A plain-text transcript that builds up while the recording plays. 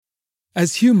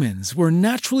As humans, we're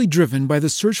naturally driven by the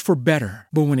search for better.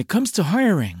 But when it comes to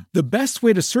hiring, the best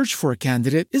way to search for a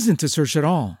candidate isn't to search at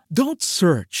all. Don't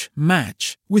search,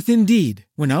 match with Indeed.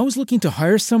 When I was looking to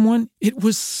hire someone, it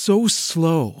was so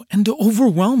slow and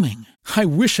overwhelming. I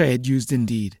wish I had used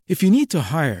Indeed. If you need to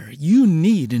hire, you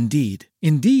need Indeed.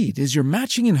 Indeed is your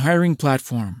matching and hiring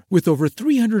platform with over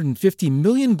 350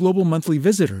 million global monthly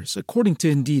visitors, according to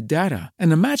Indeed data,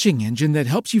 and a matching engine that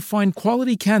helps you find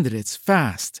quality candidates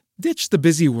fast. Ditch the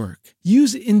busy work.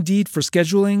 Use Indeed for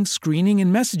scheduling, screening,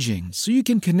 and messaging so you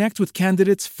can connect with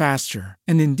candidates faster.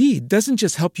 And Indeed doesn't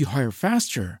just help you hire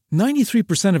faster.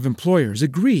 93% of employers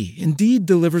agree Indeed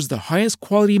delivers the highest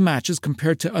quality matches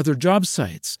compared to other job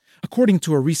sites, according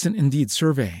to a recent Indeed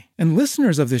survey. And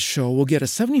listeners of this show will get a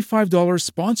 $75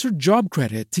 sponsored job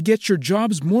credit to get your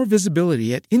jobs more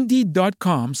visibility at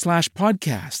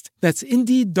Indeed.com/podcast. That's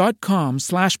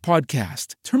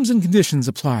Indeed.com/podcast. Terms and conditions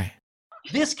apply.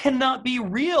 This cannot be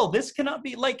real. This cannot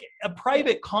be like a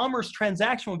private commerce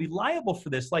transaction would be liable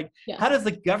for this. Like, how does the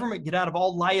government get out of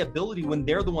all liability when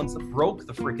they're the ones that broke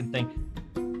the freaking thing?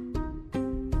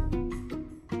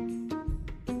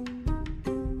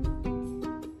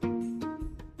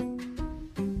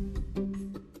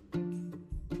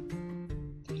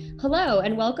 Hello,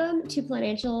 and welcome to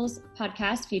Financials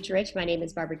podcast, Future Rich. My name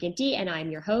is Barbara Ginty, and I'm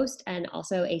your host and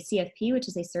also a CFP, which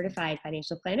is a certified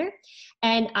financial planner.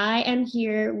 And I am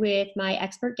here with my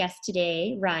expert guest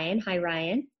today, Ryan. Hi,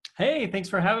 Ryan. Hey, thanks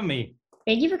for having me.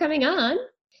 Thank you for coming on.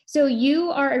 So you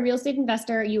are a real estate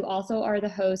investor. You also are the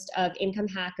host of Income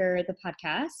Hacker, the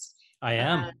podcast. I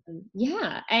am.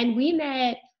 Yeah, and we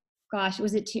met. Gosh,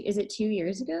 is it 2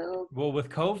 years ago? Well, with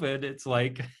COVID, it's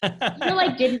like you're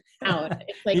like didn't count.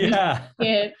 It's like yeah. We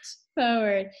skipped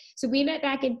forward. So we met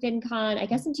back in FinCon, I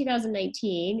guess in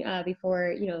 2019,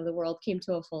 before the world came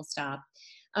to a full stop.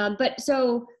 But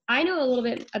so I know a little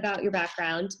bit about your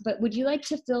background, but would you like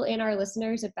to fill in our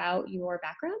listeners about your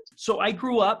background? So I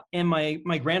grew up, and my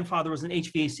grandfather was an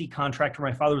HVAC contractor.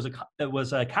 My father was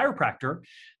a chiropractor,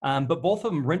 but both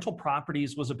of them, rental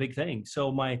properties was a big thing.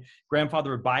 So my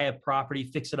grandfather would buy a property,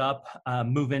 fix it up,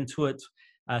 move into it,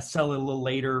 sell it a little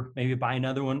later, maybe buy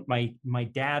another one. My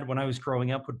dad, when I was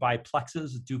growing up, would buy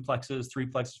plexes, duplexes,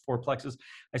 threeplexes, fourplexes.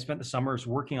 I spent the summers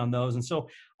working on those. And so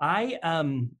I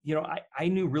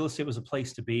knew real estate was a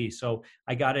place to be. So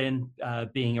I got in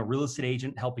being a real estate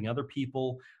agent, helping other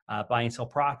people buy and sell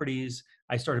properties.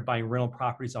 I started buying rental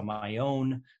properties on my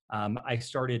own. I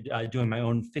started doing my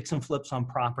own fix and flips on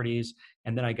properties.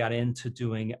 And then I got into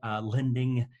doing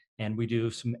lending. And we do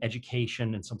some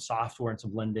education and some software and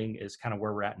some lending is kind of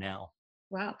where we're at now.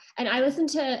 Wow. And I listened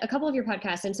to a couple of your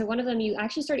podcasts. And so one of them, you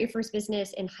actually started your first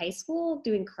business in high school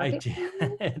doing carpet.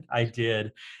 I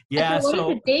did. Yeah. One of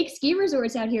the big ski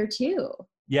resorts out here too.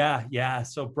 Yeah.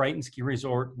 So Brighton Ski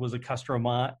Resort was a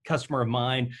customer of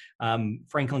mine.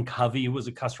 Franklin Covey was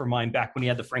a customer of mine back when he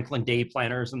had the Franklin Day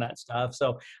Planners and that stuff.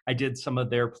 So I did some of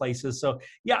their places. So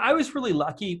yeah, I was really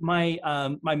lucky. My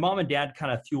mom and dad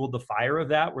kind of fueled the fire of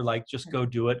that. We're like, just go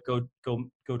do it. Go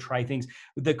try things.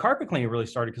 The carpet cleaning really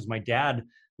started because my dad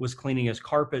was cleaning his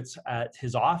carpets at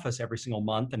his office every single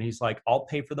month. And he's like, I'll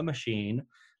pay for the machine.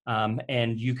 And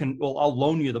I'll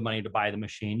loan you the money to buy the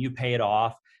machine. You pay it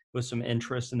off with some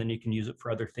interest, and then you can use it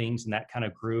for other things. And that kind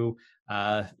of grew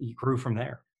from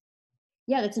there.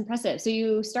 Yeah, that's impressive. So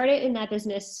you started in that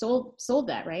business, sold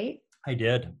that, right? I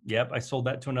did. Yep. I sold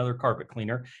that to another carpet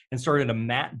cleaner and started a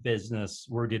mat business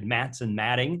where we did mats and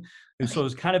matting. And so it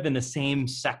was kind of in the same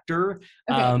sector,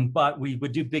 but we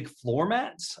would do big floor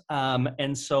mats.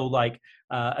 And so like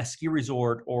a ski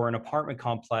resort or an apartment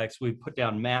complex, we'd put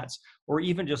down mats, or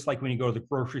even just like when you go to the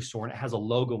grocery store and it has a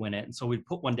logo in it. And so we'd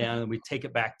put one down and we'd take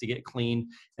it back to get it clean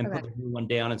and put the new one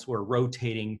down. And so we're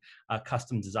rotating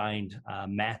custom designed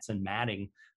mats and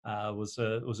matting. Was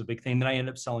a big thing. Then I ended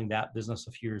up selling that business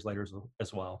a few years later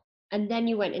as well. And then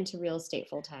you went into real estate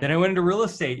full time. Then I went into real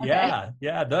estate. Okay.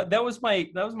 Yeah. That was my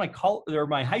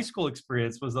my high school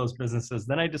experience was those businesses.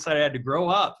 Then I decided I had to grow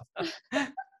up.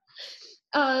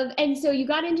 And so you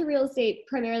got into real estate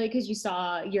primarily because you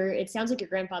saw it sounds like your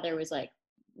grandfather was like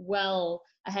well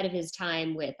ahead of his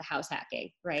time with the house hacking,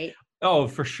 right? Oh,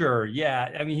 for sure. Yeah.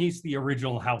 I mean, he's the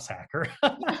original house hacker,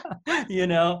 but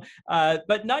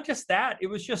not just that. It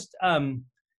was just,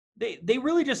 they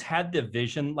really just had the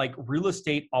vision, like real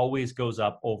estate always goes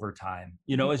up over time.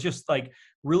 It's just like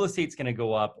real estate's going to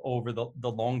go up over the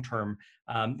long term.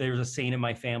 There's a saying in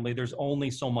my family, there's only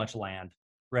so much land,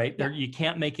 right? Yeah. You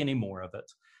can't make any more of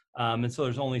it. And so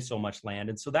there's only so much land.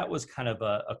 And so that was kind of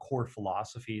a core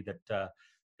philosophy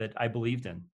that I believed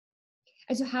in.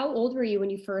 And so how old were you when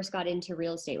you first got into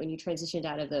real estate, when you transitioned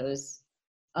out of those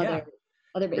other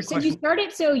Great So you question.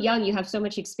 started so young, you have so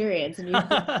much experience, and your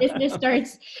business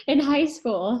starts in high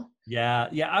school. Yeah,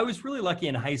 yeah. I was really lucky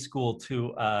in high school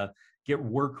to get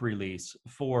work release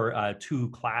for 2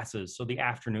 classes. So the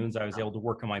afternoons I was able to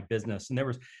work on my business, and there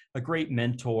was a great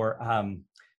mentor.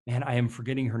 Man, I am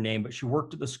forgetting her name, but she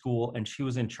worked at the school and she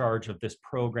was in charge of this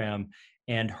program.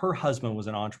 And her husband was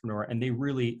an entrepreneur, and they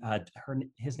really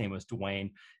his name was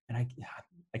Dwayne, and I cannot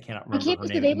I remember can't her believe name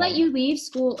at they the let moment. you leave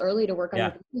school early to work on Yeah,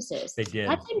 your businesses. they did.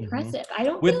 That's Hmm. impressive. I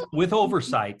don't feel With like,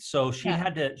 oversight. So yeah. she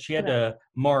had Okay. to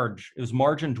Marge. It was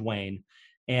Marge and Dwayne,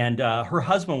 and her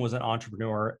husband was an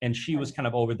entrepreneur, and she was kind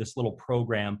of over this little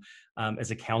program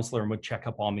as a counselor and would check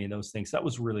up on me and those things. That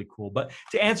was really cool. But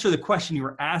to answer the question you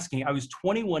were asking, I was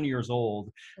 21 years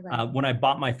old Okay. when I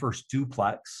bought my first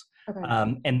duplex.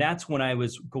 Okay. And that's when I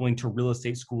was going to real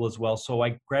estate school as well. So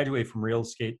I graduated from real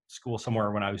estate school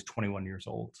somewhere when I was 21 years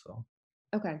old. So.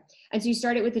 Okay. And so you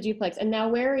started with the duplex, and now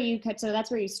where are you? So that's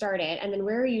where you started, and then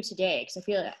where are you today?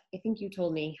 Because I think you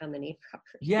told me how many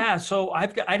properties. Yeah, so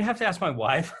I'd have to ask my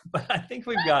wife, but I think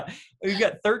we've got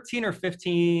 13 or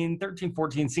 15, 13,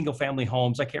 14 single family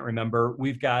homes. I can't remember.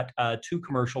 We've got 2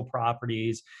 commercial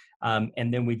properties,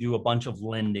 and then we do a bunch of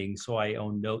lending. So I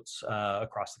own notes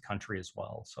across the country as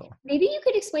well. So Maybe you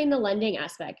could explain the lending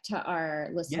aspect to our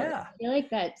listeners. yeah. I feel like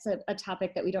that's a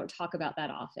topic that we don't talk about that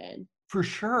often. For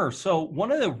sure. So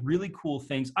one of the really cool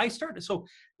things so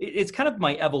it's kind of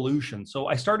my evolution. So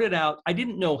I started out, I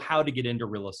didn't know how to get into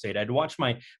real estate. I'd watched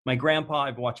my grandpa,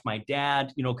 I've watched my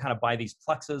dad, kind of buy these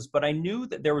plexes, but I knew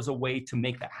that there was a way to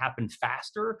make that happen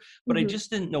faster, but I Mhm.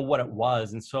 just didn't know what it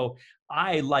was. And so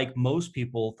I, like most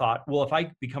people, thought, well, if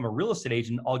I become a real estate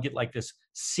agent, I'll get like this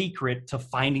secret to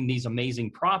finding these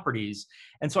amazing properties.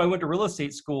 And so I went to real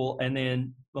estate school, and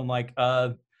then I'm like,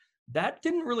 that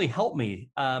didn't really help me.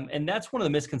 And that's one of the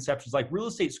misconceptions. Like, real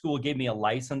estate school gave me a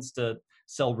license to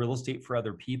sell real estate for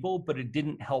other people, but it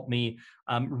didn't help me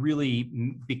really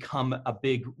become a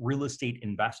big real estate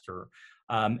investor.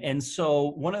 And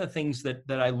so one of the things that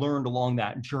I learned along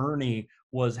that journey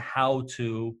was how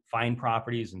to find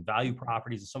properties and value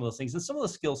properties and some of those things. And some of the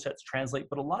skill sets translate,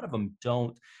 but a lot of them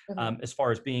don't, Okay. as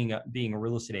far as being a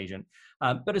real estate agent.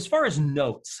 But as far as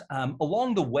notes,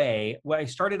 along the way, when I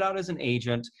started out as an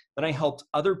agent, then I helped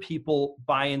other people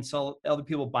buy and sell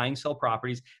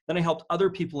properties. Then I helped other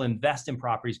people invest in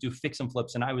properties, do fix and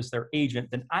flips, and I was their agent.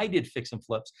 Then I did fix and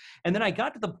flips. And then I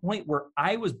got to the point where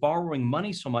I was borrowing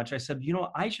money so much, I said,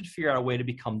 I should figure out a way to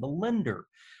become the lender.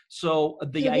 So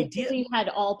the So idea, basically you had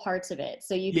all parts of it.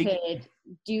 So you yeah, could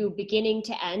do beginning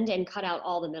to end and cut out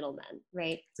all the middlemen,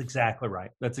 right? that's exactly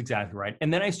right. That's exactly right.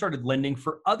 And then I started lending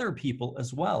for other people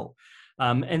as well.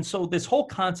 And so this whole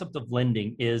concept of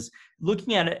lending is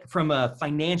looking at it from a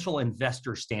financial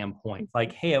investor standpoint,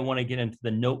 like, hey, I want to get into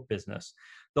the note business.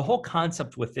 The whole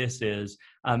concept with this is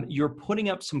you're putting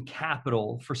up some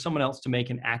capital for someone else to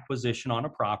make an acquisition on a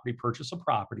property, purchase a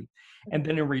property. And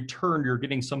then in return, you're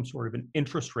getting some sort of an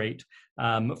interest rate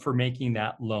for making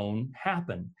that loan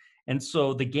happen. And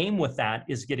so the game with that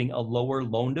is getting a lower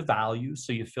loan to value,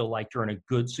 so you feel like you're in a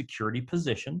good security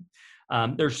position.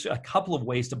 There's a couple of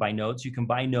ways to buy notes. You can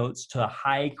buy notes to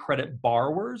high credit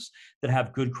borrowers that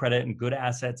have good credit and good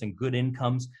assets and good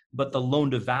incomes, but the loan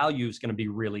to value is going to be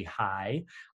really high.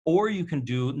 Or you can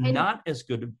do And not as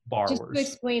good just to borrowers.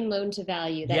 explain loan to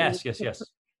value, that means Yes.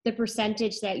 the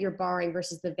percentage that you're borrowing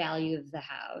versus the value of the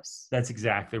house. That's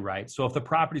exactly right. So if the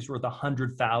property's worth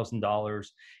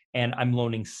 $100,000 and I'm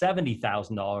loaning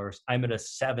 $70,000, I'm at a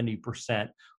 70%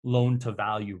 loan to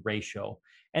value ratio.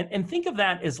 And think of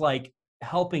that as like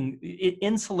it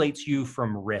insulates you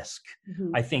from risk.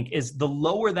 Mhm. I think is the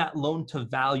lower that loan to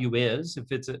value is,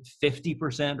 if it's at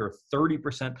 50% or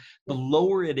 30%, the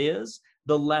lower it is,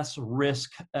 the less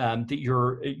risk that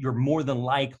you're more than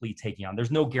likely taking on. There's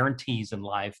no guarantees in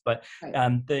life, but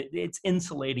Right. it's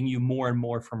insulating you more and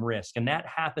more from risk. And that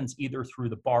happens either through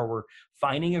the borrower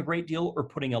finding a great deal or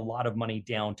putting a lot of money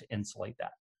down to insulate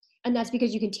that. And that's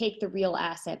because you can take the real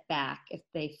asset back if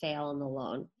they fail on the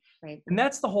loan, right? And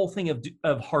that's the whole thing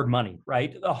of hard money,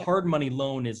 right? A hard money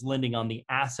loan is lending on the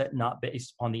asset, not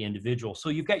based on the individual. So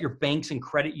you've got your banks and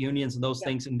credit unions and those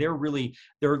things, and they're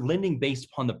lending based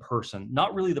upon the person,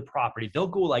 not really the property. They'll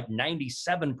go like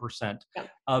 97%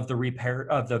 of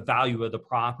the value of the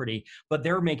property, but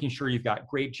they're making sure you've got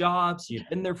great jobs, you've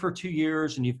been there for 2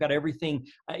 years, and you've got everything,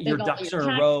 your ducks are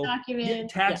in a row.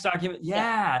 Tax document,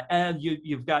 and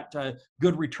you've got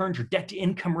good returns, your debt to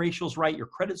income ratio is right, your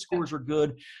credit scores are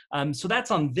good. So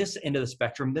that's on this end of the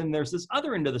spectrum. Then there's this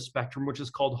other end of the spectrum, which is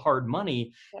called hard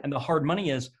money. And the hard money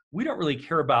is we don't really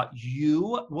care about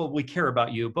you. Well, we care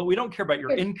about you, but we don't care about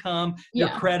your income, your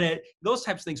Yeah. credit, those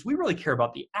types of things. We really care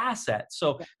about the asset.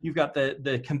 So Yeah. you've got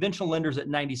the conventional lenders at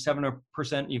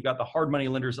 97%. You've got the hard money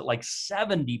lenders at like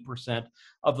 70%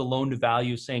 of the loan to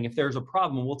value, saying if there's a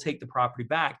problem, we'll take the property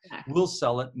back, we'll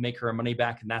sell it, make our money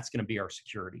back, and that's going to be our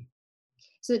security.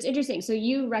 So it's interesting. So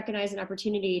you recognize an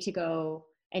opportunity to go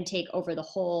and take over the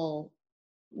whole,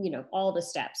 all the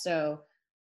steps. So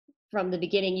from the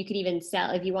beginning, you could even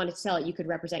sell, if you wanted to sell it, you could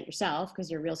represent yourself because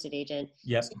you're a real estate agent.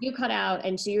 Yep. So you cut out,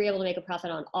 and so you're able to make a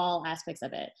profit on all aspects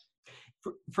of it.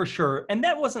 For sure. And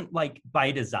that wasn't like by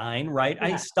design, right?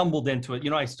 Yeah. I stumbled into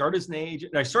it. I started as an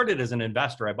agent. I started as an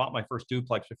investor. I bought my first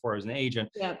duplex before I was an agent,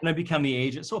 and I became the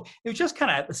agent. So it was just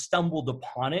kind of stumbled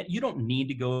upon it. You don't need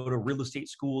to go to real estate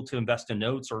school to invest in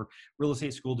notes or real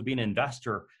estate school to be an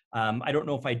investor. I don't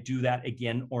know if I do that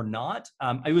again or not.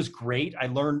 It was great. I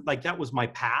learned, like, that was my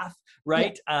path,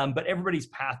 right? Yeah. But everybody's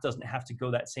path doesn't have to go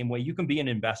that same way. You can be an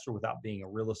investor without being a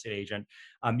real estate agent.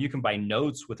 You can buy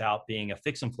notes without being a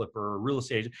fix and flipper or a real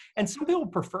estate agent. And some people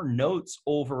prefer notes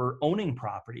over owning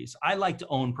properties. I like to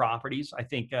own properties. I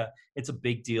think it's a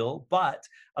big deal. But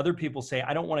other people say,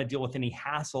 I don't want to deal with any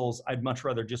hassles. I'd much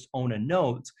rather just own a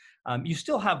note. You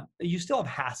still have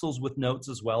hassles with notes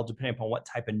as well, depending upon what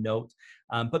type of note.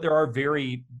 But there are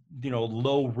very,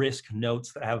 low risk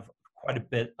notes that have quite a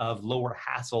bit of lower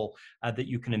hassle that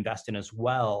you can invest in as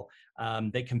well.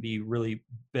 They can be really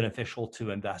beneficial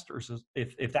to investors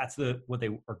if that's what they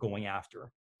are going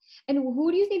after. And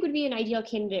who do you think would be an ideal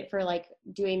candidate for like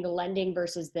doing the lending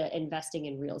versus the investing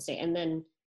in real estate? And then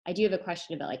I do have a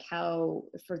question about like how,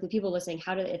 for the people listening,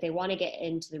 if they want to get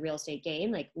into the real estate game,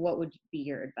 like what would be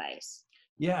your advice?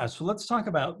 Yeah, so let's talk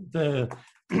about the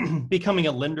becoming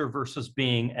a lender versus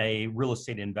being a real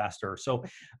estate investor. So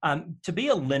to be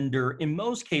a lender, in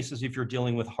most cases, if you're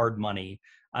dealing with hard money,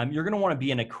 you're going to want to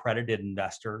be an accredited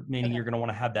investor, meaning you're going to want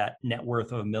to have that net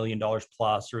worth of $1 million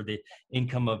plus or the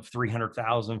income of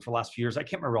 $300,000 for the last few years. I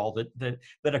can't remember all that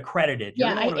accredited. You're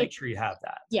going to want to make sure you have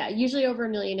that. Yeah, usually over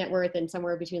 $1 million net worth and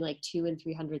somewhere between like 200,000 and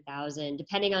 300,000,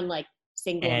 depending on like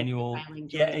single annual. Filing.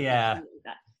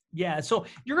 Yeah, so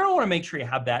you're going to want to make sure you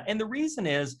have that. And the reason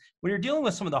is when you're dealing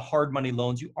with some of the hard money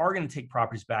loans, you are going to take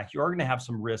properties back. You are going to have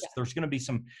some risk. Yeah. There's going to be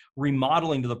some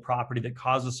remodeling to the property that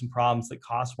causes some problems that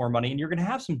cost more money. And you're going to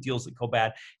have some deals that go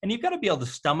bad. And you've got to be able to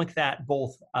stomach that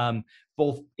both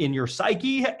in your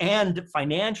psyche and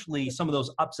financially, some of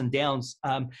those ups and downs.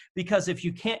 Because if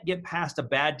you can't get past a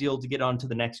bad deal to get onto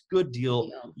the next good deal,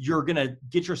 you're going to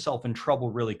get yourself in trouble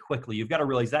really quickly. You've got to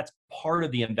realize that's part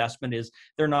of the investment is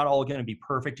they're not all going to be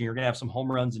perfect. And you're going to have some home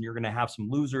runs and you're going to have some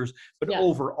losers. But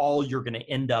overall, you're going to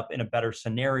end up in a better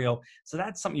scenario. So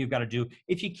that's something you've got to do.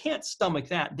 If you can't stomach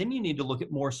that, then you need to look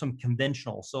at more some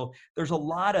conventional. So there's a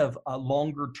lot of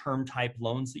longer term type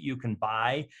loans that you can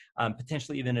buy,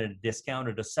 potentially even at a discount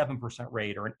at a 7%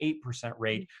 rate or an 8%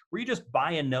 rate, where you just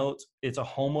buy a note. It's a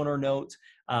homeowner note.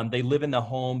 They live in the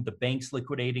home, the bank's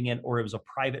liquidating it, or it was a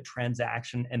private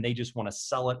transaction and they just want to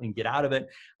sell it and get out of it.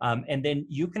 And then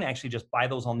you can actually just buy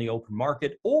those on the open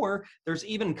market, or there's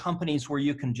even companies where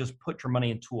you can just put your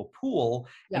money into a pool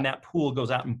and that pool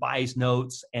goes out and buys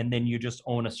notes and then you just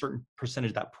own a certain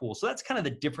percentage of that pool. So that's kind of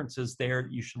the differences there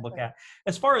that you should look at.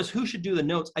 As far as who should do the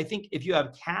notes, I think if you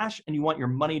have cash and you want your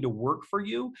money to work for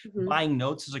you, buying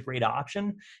notes is a great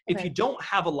option. If you don't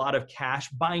have a lot of cash,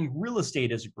 buying real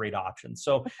estate is a great option.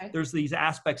 So there's these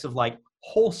aspects of like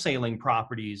wholesaling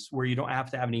properties where you don't have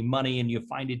to have any money and you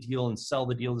find a deal and sell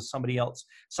the deal to somebody else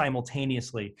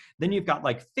simultaneously. Then you've got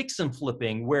like fix and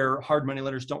flipping where hard money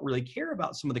lenders don't really care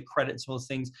about some of the credit and some of those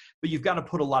things, but you've got to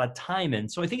put a lot of time in.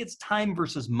 So I think it's time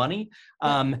versus money.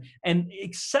 And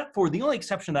except for the only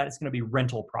exception to that is going to be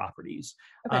rental properties.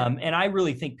 And I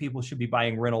really think people should be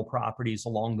buying rental properties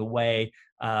along the way.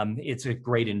 It's a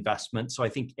great investment. So I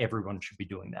think everyone should be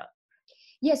doing that.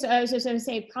 Yeah, so I was just going to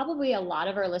say probably a lot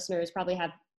of our listeners probably have,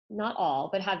 not all,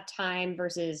 but have time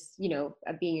versus,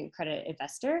 being a credit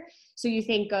investor. So you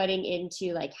think getting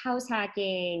into like house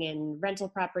hacking and rental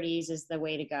properties is the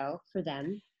way to go for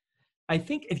them? I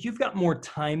think if you've got more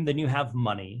time than you have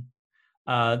money,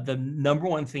 the number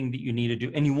one thing that you need to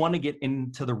do, and you want to get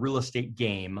into the real estate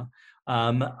game,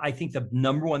 I think the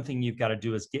number one thing you've got to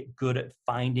do is get good at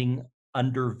finding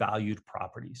undervalued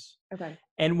properties. Okay.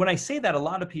 And when I say that, a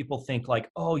lot of people think like,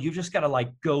 oh, you just got to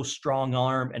like go strong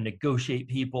arm and negotiate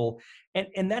people.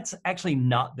 And that's actually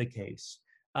not the case.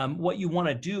 What you want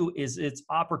to do is it's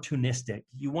opportunistic.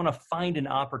 You want to find an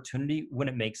opportunity when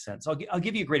it makes sense. I'll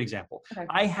give you a great example. Okay.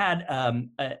 I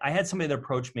had somebody that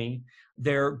approached me,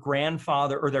 their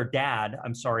grandfather or their dad,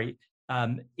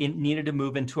 it needed to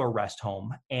move into a rest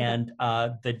home, and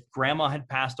the grandma had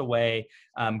passed away.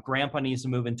 Grandpa needs to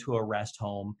move into a rest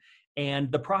home.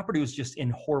 And the property was just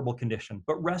in horrible condition.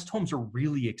 But rest homes are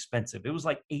really expensive. It was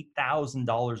like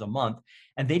 $8,000 a month,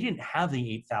 and they didn't have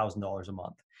the $8,000 a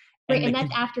month. Right, and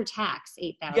that's after tax,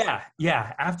 8,000.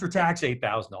 Yeah, after tax,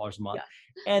 $8,000 a month.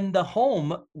 Yeah. And the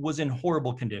home was in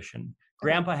horrible condition.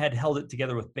 Grandpa had held it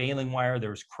together with baling wire. There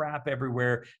was crap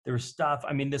everywhere. There was stuff.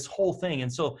 I mean, this whole thing.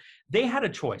 And so they had a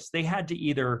choice. They had to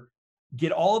either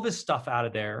get all of his stuff out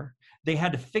of there. They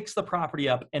had to fix the property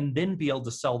up and then be able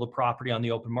to sell the property on the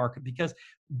open market, because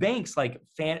banks like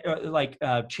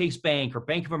Chase Bank or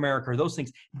Bank of America or those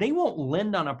things, they won't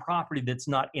lend on a property that's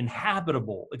not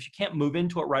inhabitable. If you can't move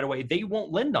into it right away, they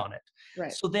won't lend on it.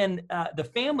 Right. So then the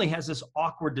family has this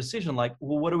awkward decision like,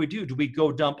 well, what do we do? Do we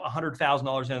go dump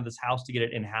 $100,000 into this house to get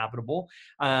it inhabitable?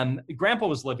 Grandpa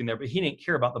was living there, but he didn't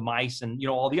care about the mice and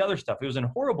all the other stuff. It was in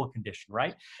horrible condition,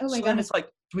 right? Oh my God. Then it's like,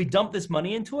 do we dump this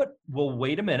money into it? Well,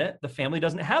 wait a minute. The family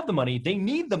doesn't have the money. They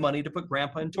need the money to put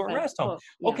grandpa into a rest home.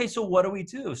 Yeah. Okay, so what do we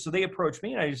do? So they approached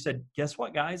me and I just said, guess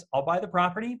what, guys? I'll buy the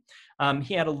property.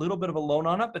 He had a little bit of a loan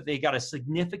on it, but they got a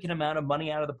significant amount of money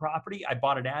out of the property. I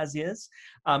bought it as is.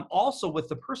 Also with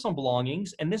the personal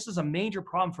belongings, and this is a major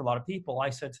problem for a lot of people,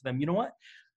 I said to them, you know what?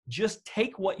 Just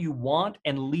take what you want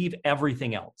and leave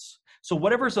everything else. So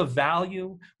whatever's of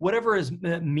value, whatever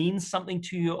means something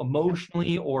to you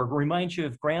emotionally or reminds you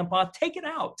of grandpa, take it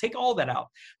out, take all that out.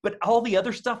 But all the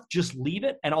other stuff, just leave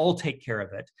it and I'll take care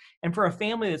of it. And for a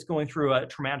family that's going through a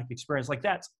traumatic experience like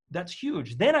that, that's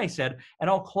huge. Then I said, and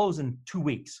I'll close in 2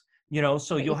 weeks.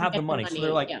 So you'll have the money. So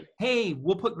they're like, hey,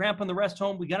 we'll put grandpa in the rest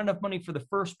home. We got enough money for the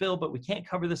first bill, but we can't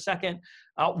cover the second.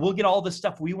 We'll get all the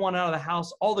stuff we want out of the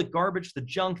house, all the garbage, the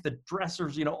junk, the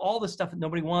dressers, all the stuff that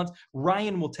nobody wants.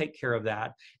 Ryan will take care of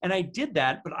that. And I did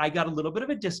that, but I got a little bit of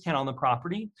a discount on the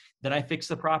property. Then I fix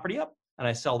the property up and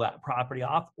I sell that property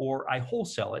off, or I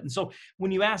wholesale it. And so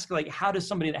when you ask, like, how does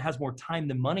somebody that has more time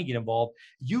than money get involved?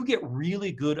 You get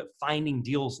really good at finding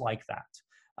deals like that.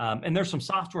 And there's some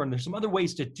software and there's some other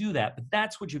ways to do that, but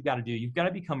that's what you've got to do. You've got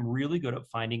to become really good at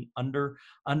finding under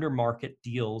market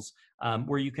deals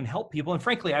where you can help people. And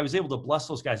frankly, I was able to bless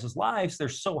those guys' lives. They're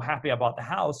so happy I bought the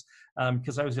house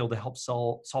because I was able to help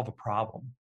solve a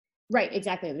problem. Right,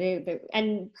 exactly.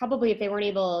 And probably if they weren't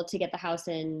able to get the house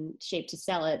in shape to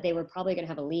sell it, they were probably going to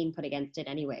have a lien put against it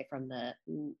anyway from the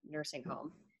nursing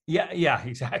home. Yeah,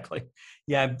 exactly.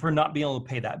 Yeah, for not being able to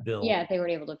pay that bill. Yeah, if they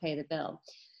weren't able to pay the bill.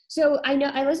 So I know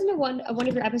I listened to one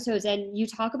of your episodes, and you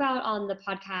talk about on the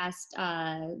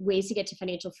podcast ways to get to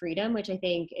financial freedom, which I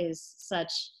think is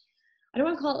such, I don't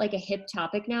want to call it like a hip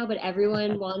topic now, but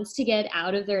everyone wants to get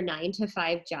out of their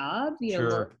 9-to-5 job.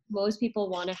 Sure. Most people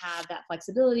want to have that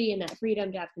flexibility and that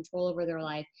freedom to have control over their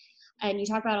life. And you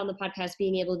talk about on the podcast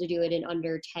being able to do it in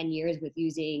under 10 years with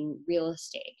using real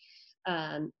estate.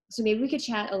 So maybe we could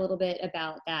chat a little bit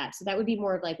about that. So that would be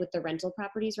more of like with the rental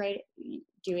properties, right?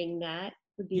 Doing that.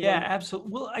 Yeah,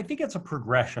 absolutely. Well, I think it's a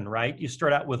progression, right? You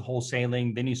start out with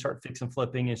wholesaling, then you start fix and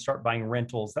flipping and start buying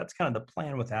rentals. That's kind of the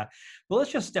plan with that. But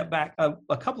let's just step back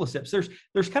a couple of steps.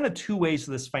 There's kind of two ways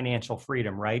to this financial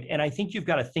freedom, right? And I think you've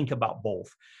got to think about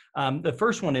both. The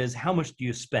first one is, how much do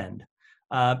you spend?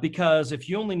 Because if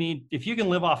you can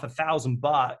live off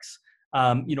 $1,000,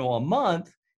 a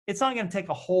month, it's not going to take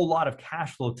a whole lot of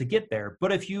cash flow to get there.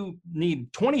 But if you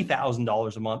need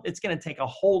 $20,000 a month, it's going to take a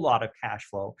whole lot of cash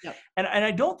flow. Yep. And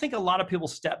I don't think a lot of people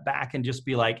step back and just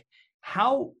be like,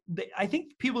 I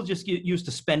think people just get used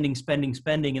to spending,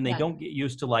 and they don't get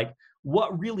used to like,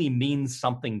 what really means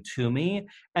something to me.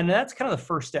 And that's kind of the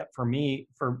first step for me,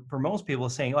 for most people,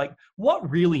 is saying like, what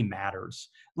really matters?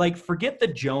 Like, forget the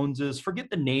Joneses, forget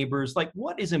the neighbors. Like,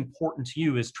 what is important to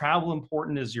you? Is travel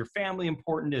important? Is your family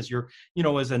important? Is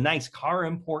is a nice car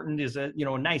important? Is a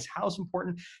nice house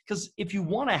important? Because if you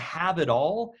want to have it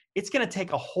all, it's going to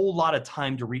take a whole lot of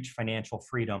time to reach financial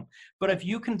freedom. But if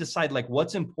you can decide like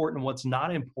what's important, what's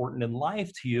not important in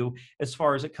life to you, as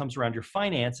far as it comes around your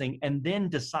financing, and then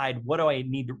decide, what do I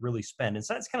need to really spend? And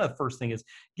so that's kind of the first thing, is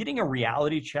getting a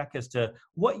reality check as to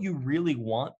what you really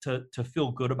want to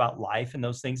feel good about life and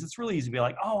those things. It's really easy to be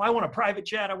like, oh, I want a private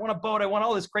jet, I want a boat, I want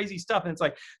all this crazy stuff. And it's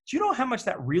like, do you know how much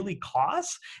that really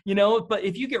costs? But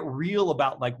if you get real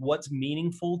about like what's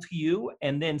meaningful to you,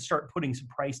 and then start putting some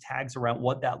price tags around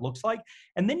what that looks like,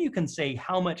 and then you can say,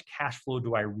 how much cash flow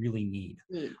do I really need?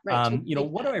 Right.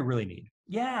 What do I really need?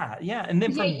 Yeah. And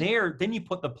then from there, then you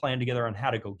put the plan together on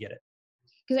how to go get it.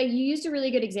 Because you used a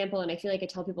really good example, and I feel like I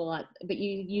tell people a lot, but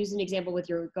you use an example with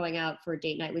your going out for a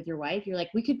date night with your wife. You're like,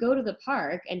 we could go to the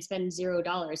park and spend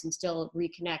 $0 and still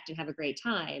reconnect and have a great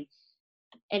time.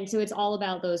 And so it's all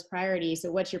about those priorities.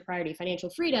 So what's your priority? Financial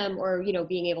freedom, or, you know,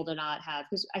 being able to not have,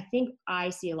 because I think I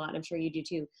see a lot, and I'm sure you do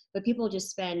too, but people just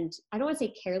spend, I don't want to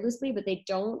say carelessly, but they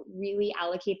don't really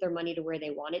allocate their money to where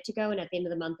they want it to go. And at the end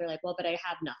of the month, they're like, well, but I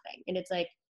have nothing. And it's like,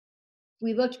 if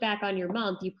we looked back on your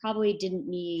month, you probably didn't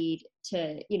need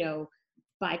to, you know,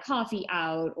 buy coffee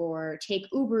out or take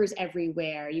Ubers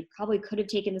everywhere. You probably could have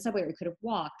taken the subway, or you could have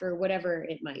walked, or whatever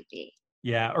it might be.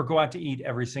 Yeah, or go out to eat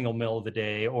every single meal of the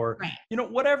day, or, Right. you know,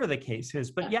 whatever the case is.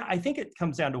 But Yeah. yeah, I think it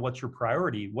comes down to what's your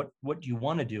priority. What do you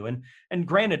want to do? And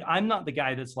granted, I'm not the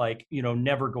guy that's like, you know,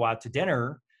 never go out to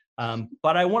dinner.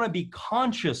 But I want to be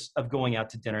conscious of going out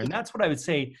to dinner. And that's what I would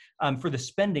say for the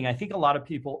spending. I think a lot of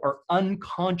people are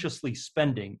unconsciously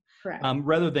spending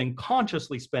rather than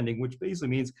consciously spending, which basically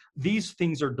means these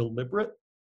things are deliberate.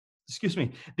 Excuse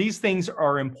me, these things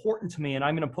are important to me, and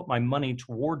I'm going to put my money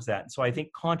towards that. So I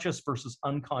think conscious versus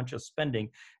unconscious spending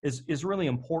is really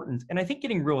important. And I think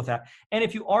getting real with that. And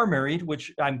if you are married,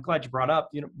 which I'm glad you brought up,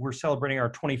 you know, we're celebrating our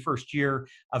 21st year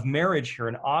of marriage here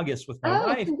in August with my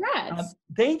wife. Congrats.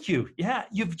 Thank you. Yeah,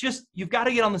 you've got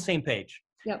to get on the same page.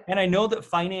 Yep. And I know that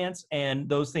finance and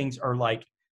those things are like,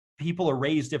 people are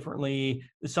raised differently.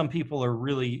 Some people are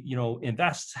really, you know,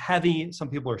 invest heavy. Some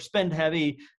people are spend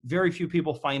heavy. Very few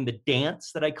people find the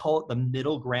dance, that I call it, the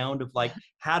middle ground of like,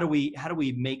 how do we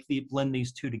blend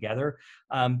these two together?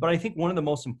 But I think one of the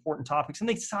most important topics, and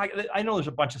I know there's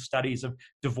a bunch of studies of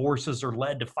divorces are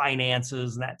led to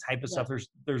finances and that type of stuff.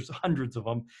 There's hundreds of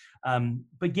them.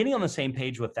 But getting on the same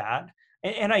page with that,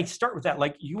 and I start with that,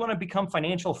 like, you want to become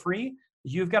financial free,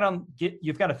 you've got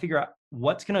to figure out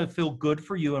what's going to feel good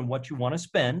for you and what you want to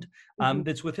spend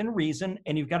that's within reason.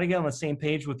 And you've got to get on the same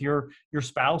page with your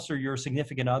spouse or your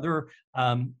significant other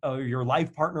or your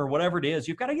life partner or whatever it is.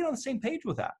 You've got to get on the same page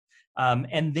with that.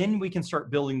 And then we can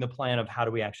start building the plan of how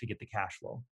do we actually get the cash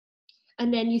flow.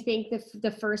 And then you think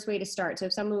the first way to start. So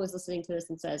if someone was listening to this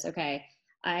and says, okay,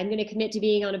 I'm going to commit to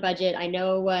being on a budget, I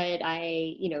know what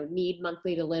I, you know, need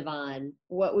monthly to live on,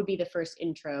 what would be the first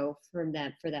intro for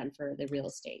them for the real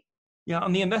estate? Yeah,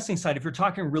 on the investing side, if you're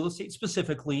talking real estate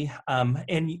specifically,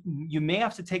 and you may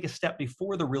have to take a step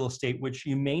before the real estate, which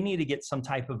you may need to get some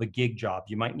type of a gig job.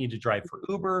 You might need to drive for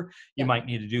Uber. You might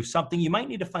need to do something. You might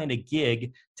need to find a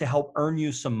gig to help earn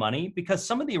you some money, because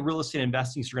some of the real estate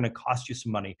investing are going to cost you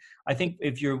some money. I think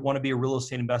if you want to be a real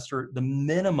estate investor, the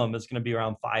minimum is going to be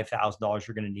around $5,000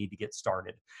 you're going to need to get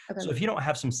started. Okay. So if you don't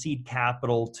have some seed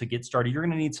capital to get started, you're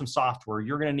going to need some software.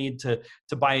 You're going to need to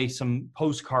buy some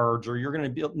postcards, or you're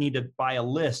going to need to buy a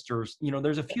list, or, you know,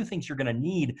 there's a few things you're going to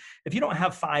need. If you don't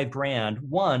have $5,000,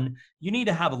 one, you need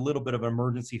to have a little bit of an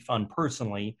emergency fund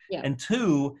personally. And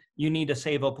two, you need to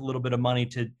save up a little bit of money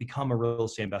to become a real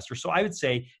estate investor. So I would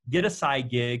say, get a side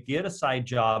gig, get a side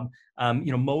job,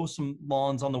 you know, mow some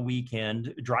lawns on the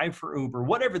weekend, drive for Uber,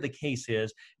 whatever the case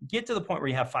is, get to the point where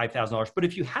you have $5,000. But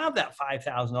if you have that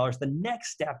 $5,000, the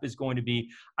next step is going to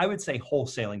be, I would say,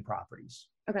 wholesaling properties.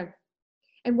 Okay.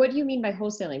 And what do you mean by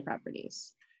wholesaling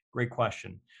properties? Great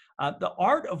question. The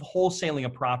art of wholesaling a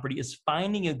property is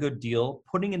finding a good deal,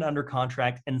 putting it under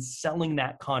contract, and selling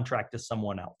that contract to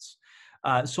someone else.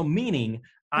 So meaning,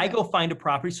 I go find a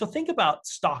property. So think about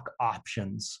stock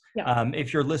options.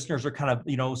 If your listeners are kind of,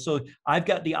 you know, so I've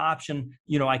got the option,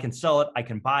 you know, I can sell it, I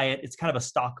can buy it. It's kind of a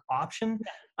stock option.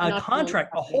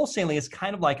 Contract, a wholesaling is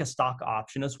kind of like a stock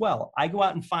option as well. I go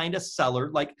out and find a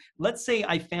seller. Like, let's say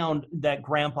I found that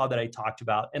grandpa that I talked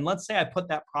about, and let's say I put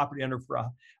that property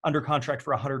under contract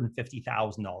for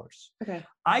 $150,000. Okay.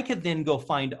 I could then go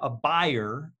find a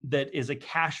buyer that is a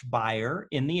cash buyer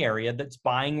in the area that's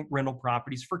buying rental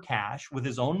properties for cash with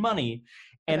his own money.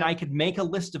 And I could make a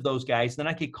list of those guys. Then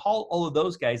I could call all of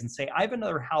those guys and say, I have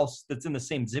another house that's in the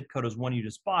same zip code as one you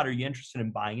just bought. Are you interested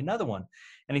in buying another one?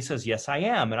 And he says, yes, I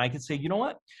am. And I could say, you know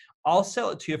what? I'll sell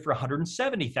it to you for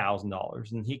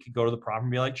 $170,000. And he could go to the property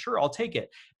and be like, sure, I'll take it.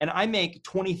 And I make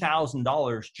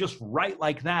 $20,000 just right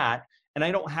like that. And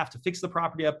I don't have to fix the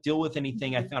property up, deal with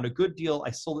anything. I found a good deal.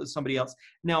 I sold it to somebody else.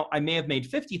 Now, I may have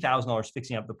made $50,000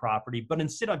 fixing up the property, but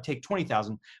instead I'd take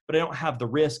 $20,000, but I don't have the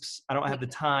risks. I don't have the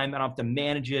time. I don't have to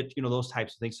manage it, you know, those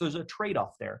types of things. So there's a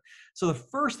trade-off there. So the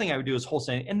first thing I would do is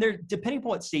wholesaling. And there, depending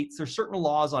upon what states, there's certain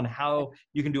laws on how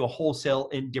you can do a wholesale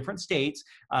in different states.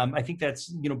 I think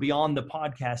that's, you know, beyond the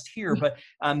podcast here, but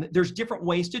there's different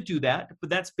ways to do that. But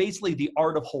that's basically the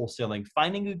art of wholesaling,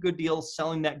 finding a good deal,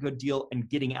 selling that good deal, and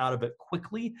getting out of it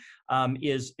quickly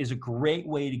is a great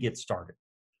way to get started.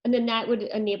 And then that would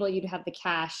enable you to have the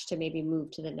cash to maybe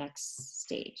move to the next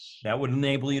stage. That would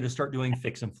enable you to start doing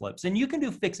fix and flips. And you can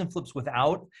do fix and flips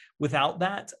without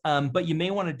that. But you may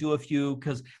want to do a few,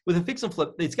 because with a fix and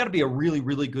flip, it's got to be a really,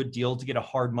 really good deal to get a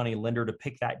hard money lender to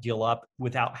pick that deal up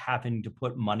without having to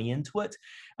put money into it.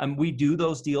 We do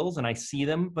those deals and I see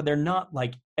them, but they're not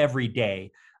like every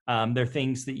day. They're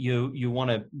things that you want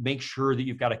to make sure that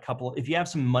you've got a couple. If you have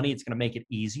some money, it's going to make it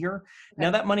easier. Okay.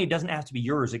 Now that money doesn't have to be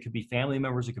yours. It could be family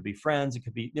members. It could be friends. It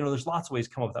could be, there's lots of ways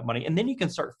to come up with that money. And then you can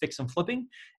start fix and flipping,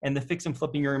 and the fix and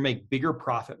flipping, you're going to make bigger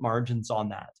profit margins on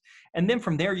that. And then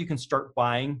from there, you can start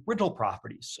buying rental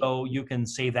properties. So you can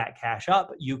save that cash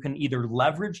up. You can either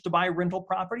leverage to buy rental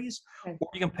properties, or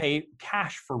you can pay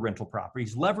cash for rental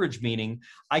properties. Leverage meaning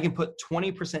I can put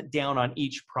 20% down on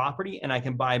each property and I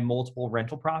can buy multiple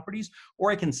rental properties, or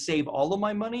I can save all of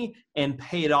my money and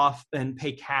pay it off and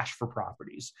pay cash for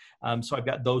properties. So I've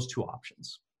got those two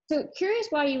options. So curious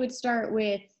why you would start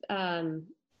with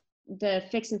the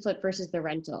fix and flip versus the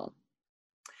rental.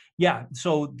 Yeah,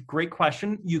 so great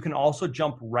question. You can also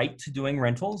jump right to doing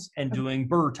rentals and doing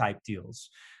BRRRR type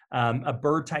deals. A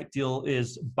BRRRR type deal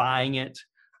is buying it,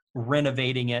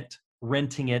 renovating it,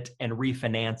 renting it, and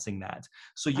refinancing that.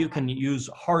 So you can use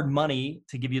hard money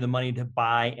to give you the money to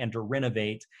buy and to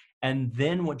renovate. And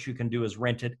then what you can do is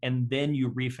rent it, and then you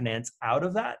refinance out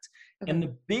of that. Okay. And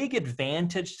the big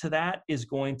advantage to that is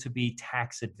going to be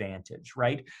tax advantage,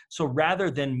 right? So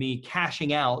rather than me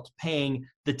cashing out, paying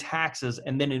the taxes,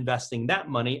 and then investing that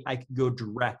money, I could go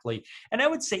directly. And I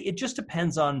would say it just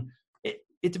depends on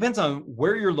it depends on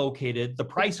where you're located, the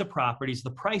price of properties, the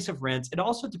price of rents. It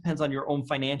also depends on your own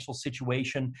financial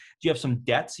situation. Do you have some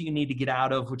debts that you need to get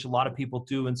out of, which a lot of people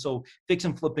do? And so fix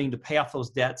and flipping to pay off those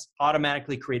debts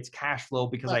automatically creates cash flow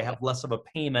because I have less of a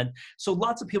payment. So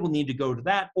lots of people need to go to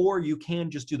that, or you can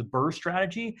just do the BRRRR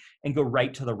strategy and go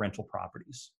right to the rental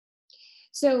properties.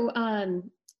 So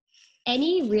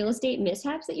any real estate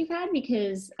mishaps that you've had?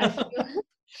 Because I feel,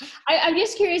 I'm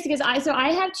just curious because I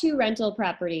have 2 rental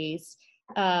properties.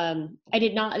 That's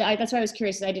why I was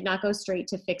curious. I did not go straight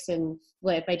to fix and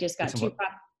flip. I just got 2.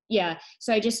 Yeah.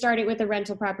 So I just started with a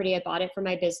rental property. I bought it for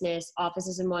my business,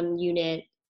 offices in one unit,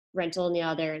 rental in the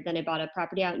other. Then I bought a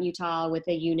property out in Utah with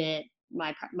a unit,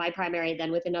 my primary,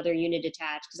 then with another unit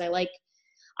attached. Cause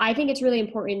I think it's really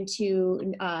important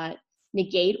to,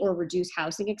 negate or reduce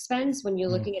housing expense. When you're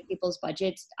looking at people's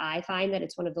budgets, I find that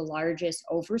it's one of the largest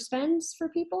overspends for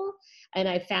people. And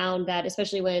I found that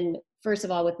especially when, first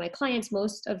of all, with my clients,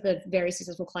 most of the very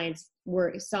successful clients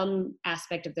were some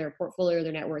aspect of their portfolio or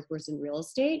their net worth was in real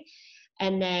estate.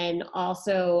 And then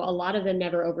also a lot of them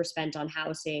never overspent on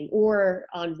housing or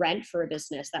on rent for a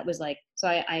business. That was like, so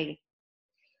I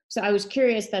was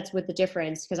curious, that's what the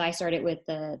difference, because I started with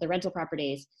the rental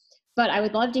properties. But I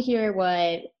would love to hear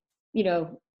what,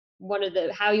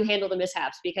 how you handle the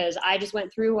mishaps, because I just went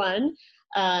through one,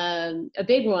 a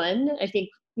big one. I think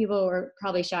people were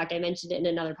probably shocked. I mentioned it in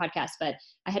another podcast, but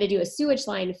I had to do a sewage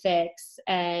line fix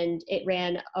and it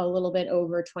ran a little bit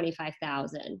over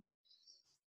 $25,000.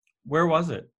 Where was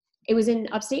it? It was in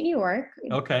upstate New York.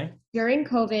 Okay. During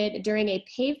COVID, during a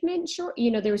pavement short,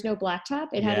 there was no blacktop.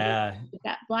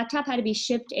 That blacktop had to be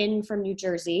shipped in from New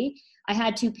Jersey. I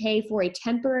had to pay for a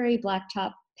temporary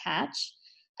blacktop patch.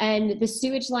 And the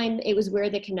sewage line, it was where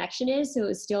the connection is, so it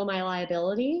was still my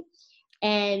liability.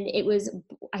 And it was,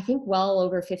 I think, well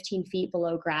over 15 feet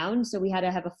below ground. So we had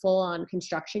to have a full-on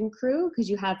construction crew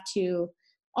because you have to,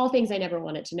 all things I never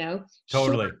wanted to know.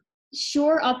 Totally.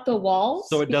 Shore up the walls.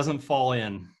 So it doesn't fall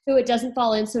in.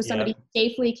 So somebody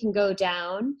safely can go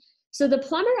down. So the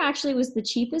plumber actually was the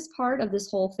cheapest part of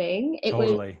this whole thing. It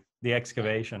was the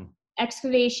excavation,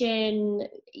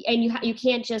 and you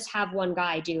can't just have one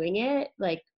guy doing it.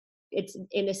 Like, it's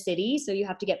in the city, so you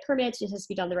have to get permits. It has to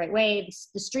be done the right way.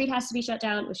 The street has to be shut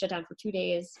down. It was shut down for 2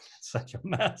 days. Such a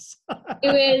mess.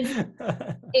 It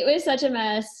was such a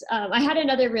mess. I had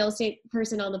another real estate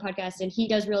person on the podcast, and he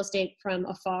does real estate from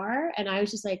afar. And I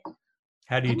was just like,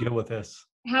 how do you deal with this?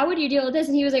 How would you deal with this?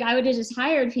 And he was like, I would have just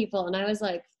hired people. And I was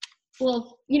like,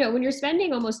 well, when you're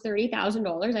spending almost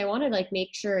 $30,000, I want to make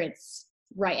sure it's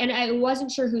right. And I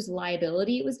wasn't sure whose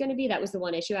liability it was going to be. That was the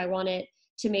one issue. I wanted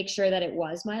to make sure that it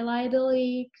was my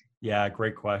liability. Yeah,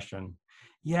 great question.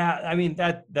 Yeah, I mean,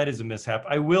 that is a mishap.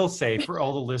 I will say for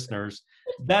all the listeners,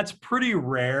 that's pretty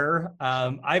rare.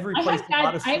 I've replaced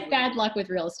I have bad luck with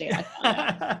real estate.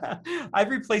 I've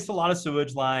replaced a lot of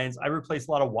sewage lines. I replaced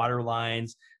a lot of water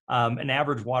lines. An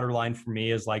average water line for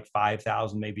me is like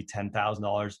 $5,000, maybe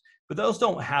 $10,000, but those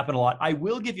don't happen a lot. I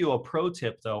will give you a pro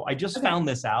tip though. I just found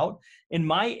this out in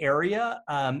my area,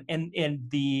 and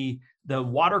the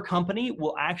water company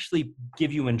will actually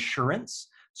give you insurance.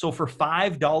 So for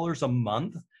 $5 a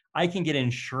month, I can get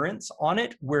insurance on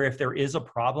it where if there is a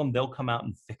problem, they'll come out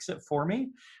and fix it for me.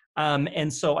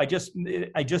 And so I just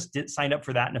did sign up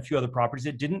for that and a few other properties.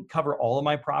 It didn't cover all of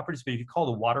my properties, but if you call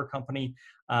the water company,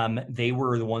 they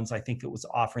were the ones I think that was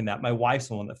offering that. My wife's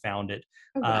the one that found it.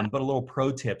 Oh, wow. But a little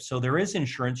pro tip. So there is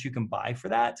insurance you can buy for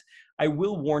that. I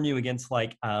will warn you against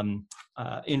like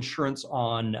insurance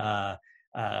on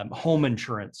home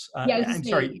insurance. Yeah, I was I'm just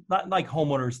sorry, saying, not like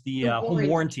homeowners, the the home warranty.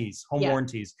 warranties, home Yeah.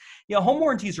 warranties. Yeah, home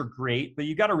warranties are great, but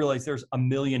you got to realize there's a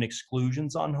million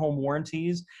exclusions on home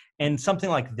warranties. And something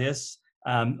like this,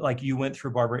 like you went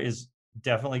through, Barbara, is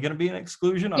definitely going to be an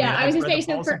exclusion. I Yeah, mean, I was I've gonna read say,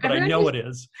 the so policy, for but I everyone know who's, it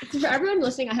is. so for everyone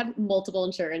listening, I have multiple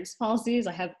insurance policies.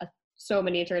 I have so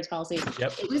many insurance policies.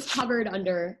 Yep. It was covered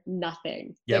under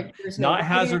nothing. Yep. There's no Not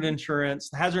hazard rider. insurance.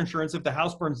 Hazard insurance, if the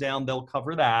house burns down, they'll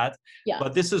cover that. Yeah.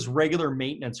 But this is regular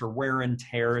maintenance or wear and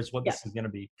tear is what Yeah. this is going to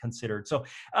be considered. So,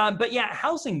 but yeah,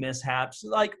 housing mishaps,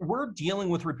 like we're dealing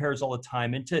with repairs all the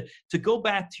time. And to go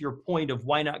back to your point of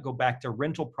why not go back to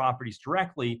rental properties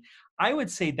directly, I would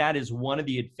say that is one of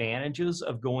the advantages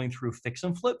of going through fix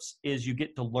and flips is you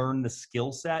get to learn the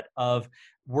skill set of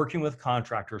working with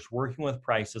contractors, working with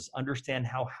prices, understand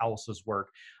how houses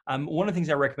work. One of the things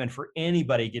I recommend for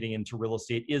anybody getting into real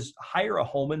estate is hire a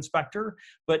home inspector,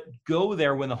 but go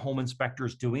there when the home inspector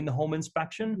is doing the home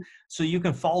inspection so you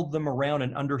can follow them around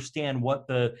and understand what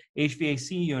the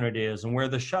HVAC unit is and where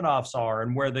the shutoffs are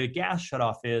and where the gas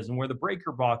shutoff is and where the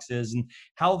breaker box is and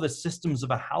how the systems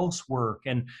of a house work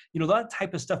and that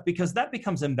type of stuff, because that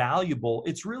becomes invaluable.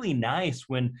 It's really nice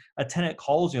when a tenant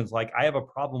calls you and is like, I have a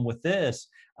problem with this.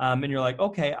 And you're like,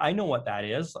 okay, I know what that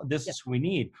is. This is what we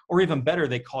need. Or even better,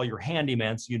 they call your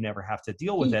handyman so you never have to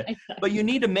deal with it. Exactly. But you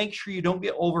need to make sure you don't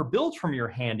get overbilled from your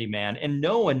handyman and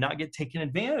not get taken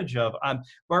advantage of.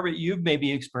 Barbara, you've maybe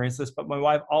experienced this, but my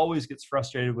wife always gets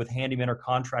frustrated with handymen or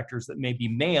contractors that may be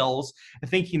males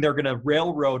thinking they're going to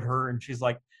railroad her. And she's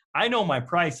like, I know my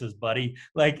prices, buddy.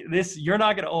 Like this, you're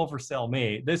not going to oversell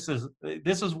me. This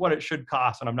is what it should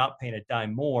cost, and I'm not paying a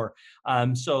dime more.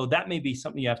 So that may be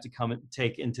something you have to come and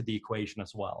take into the equation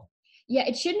as well. Yeah,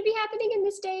 it shouldn't be happening in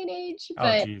this day and age, Oh,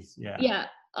 but geez, yeah. yeah,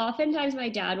 oftentimes my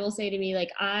dad will say to me,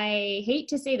 like, I hate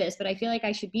to say this, but I feel like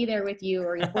I should be there with you,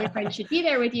 or your boyfriend should be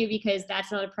there with you because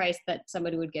that's not a price that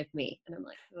somebody would give me. And I'm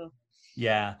like, oh.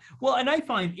 Yeah. Well, and I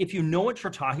find if you know what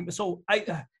you're talking about, so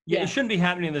Yeah. it shouldn't be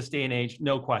happening in this day and age,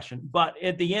 no question. But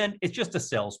at the end, it's just a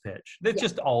sales pitch. That's Yeah.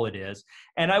 just all it is.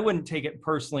 And I wouldn't take it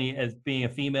personally as being a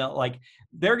female. Like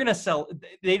they're going to sell,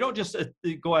 they don't just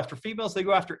go after females, they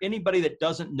go after anybody that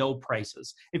doesn't know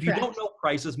prices. If you Correct. don't know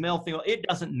prices, male, female, it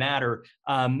doesn't matter.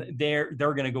 They're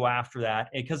going to go after that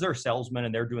because they're salesmen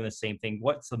and they're doing the same thing.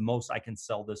 What's the most I can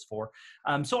sell this for?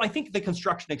 So I think the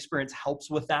construction experience helps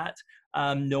with that.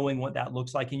 Knowing what that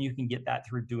looks like, and you can get that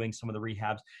through doing some of the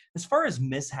rehabs. As far as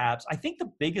mishaps, I think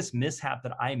the biggest mishap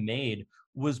that I made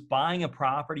was buying a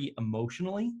property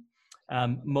emotionally.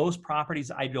 Most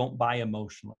properties I don't buy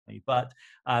emotionally, but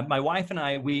my wife and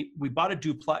I, we bought a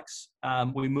duplex.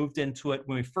 We moved into it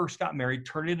when we first got married,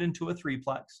 turned it into a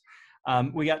threeplex.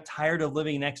 We got tired of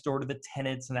living next door to the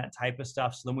tenants and that type of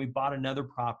stuff. So then we bought another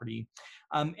property.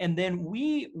 And then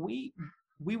we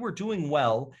were doing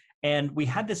well. And we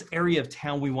had this area of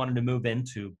town we wanted to move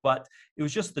into, but it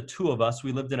was just the two of us.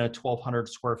 We lived in a 1,200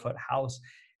 square foot house.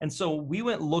 And so we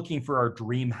went looking for our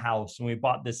dream house, and we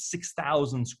bought this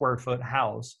 6,000 square foot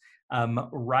house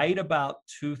right about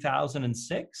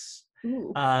 2006.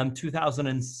 Ooh.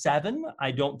 2007,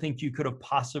 I don't think you could have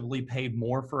possibly paid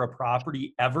more for a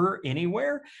property ever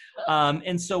anywhere.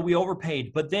 And so we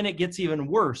overpaid, but then it gets even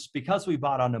worse because we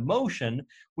bought on emotion.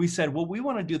 We said, well, we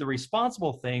want to do the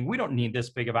responsible thing. We don't need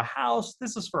this big of a house.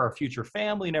 This is for our future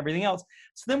family and everything else.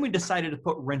 So then we decided to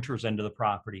put renters into the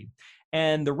property.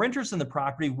 And the renters in the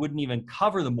property wouldn't even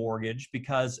cover the mortgage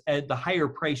because at the higher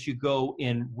price you go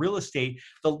in real estate,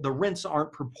 the rents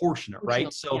aren't proportionate,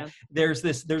 right? So Yeah. there's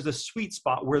a sweet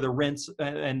spot where the rents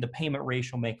and the payment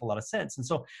ratio make a lot of sense. And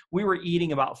so we were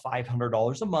eating about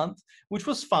 $500 a month, which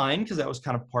was fine because that was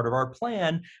kind of part of our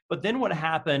plan. But then what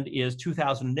happened is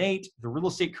 2008, the real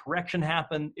estate correction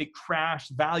happened. It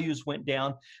crashed, values went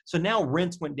down. So now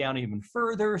rents went down even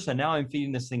further. So now I'm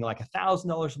feeding this thing like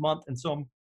 $1,000 a month. And so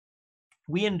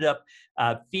we ended up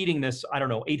feeding this, I don't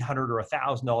know, $800 or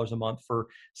 $1,000 a month for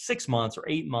 6 months or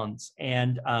 8 months.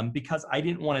 And because I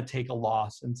didn't want to take a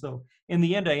loss. And so in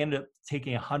the end, I ended up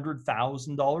taking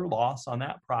 $100,000 loss on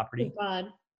that property, Oh,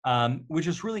 God. which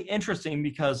is really interesting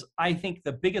because I think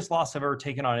the biggest loss I've ever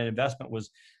taken on an investment was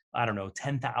I don't know,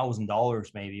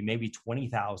 $10,000, maybe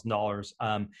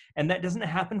 $20,000. And that doesn't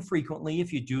happen frequently.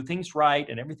 If you do things right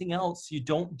and everything else, you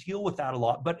don't deal with that a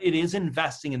lot, but it is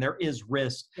investing and there is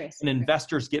risk, and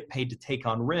investors get paid to take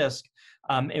on risk.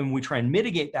 And we try and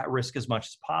mitigate that risk as much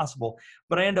as possible.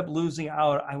 But I end up losing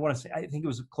out, I want to say, I think it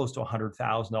was close to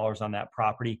 $100,000 on that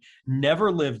property.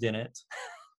 Never lived in it.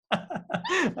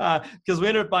 Because we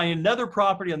ended up buying another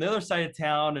property on the other side of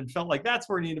town and felt like that's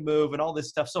where we need to move and all this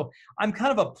stuff. So I'm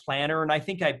kind of a planner, and I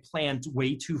think I planned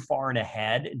way too far and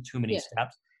ahead and too many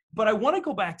steps. But I want to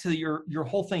go back to your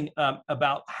whole thing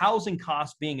about housing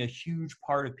costs being a huge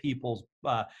part of people's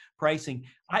pricing.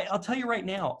 I'll tell you right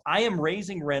now, I am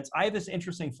raising rents. I have this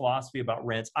interesting philosophy about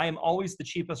rents. I am always the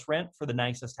cheapest rent for the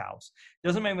nicest house.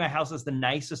 Doesn't mean my house is the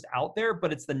nicest out there,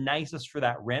 but it's the nicest for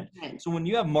that rent. So when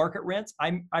you have market rents,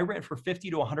 I rent for $50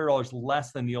 to $100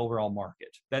 less than the overall market.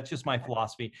 That's just my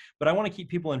philosophy. But I want to keep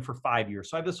people in for 5 years.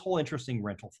 So I have this whole interesting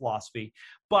rental philosophy.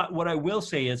 But what I will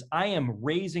say is I am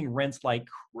raising rents like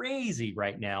crazy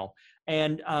right now.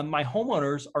 And my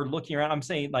homeowners are looking around. I'm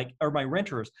saying, like, or my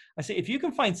renters, I say, if you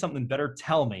can find something better,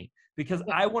 tell me, because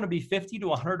I want to be $50 to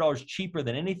 $100 cheaper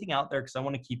than anything out there because I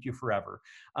want to keep you forever.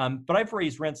 But I've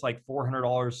raised rents like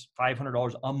 $400,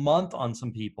 $500 a month on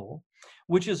some people,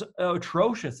 which is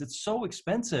atrocious. It's so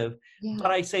expensive.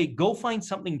 But I say, go find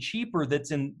something cheaper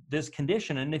that's in this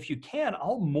condition. And if you can,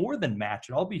 I'll more than match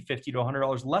it. I'll be $50 to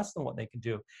 $100 less than what they can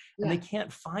do. And they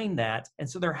can't find that. And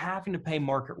so they're having to pay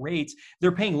market rates.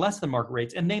 They're paying less than market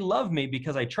rates. And they love me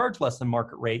because I charge less than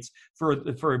market rates for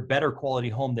a better quality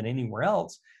home than anywhere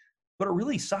else. But it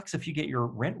really sucks if you get your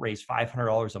rent raised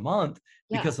 $500 a month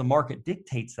because the market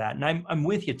dictates that. And I'm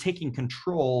with you. Taking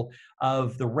control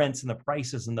of the rents and the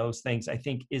prices and those things, I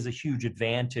think, is a huge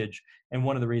advantage. And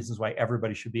one of the reasons why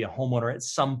everybody should be a homeowner at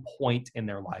some point in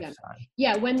their lifetime.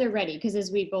 Yeah, when they're ready. Because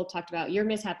as we both talked about, your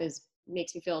mishap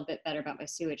makes me feel a bit better about my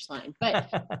sewage line.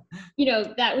 But,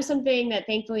 that was something that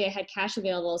thankfully I had cash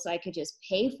available so I could just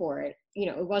pay for it.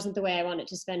 It wasn't the way I wanted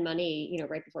to spend money,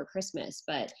 right before Christmas,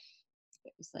 but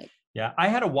it was like. Yeah, I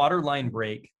had a water line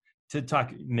break, to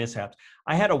talk mishaps.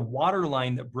 I had a water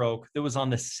line that broke that was on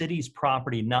the city's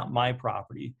property, not my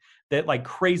property, that like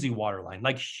crazy water line,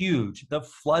 like huge, that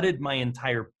flooded my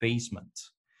entire basement.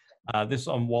 This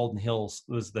on Walden Hills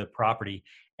was the property,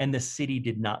 and the city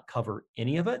did not cover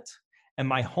any of it. And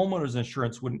my homeowner's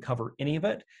insurance wouldn't cover any of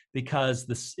it because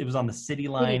it was on the city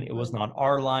line. It wasn't on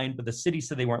our line, but the city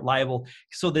said they weren't liable.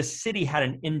 So the city had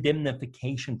an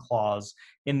indemnification clause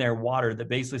in their water that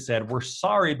basically said, we're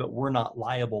sorry, but we're not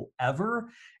liable ever.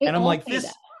 And I'm like,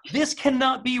 this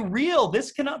cannot be real.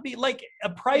 This cannot be, like, a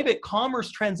private commerce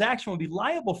transaction would be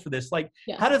liable for this. Like,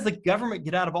 how does the government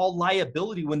get out of all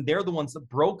liability when they're the ones that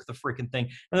broke the freaking thing?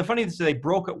 And the funny thing is they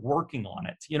broke it working on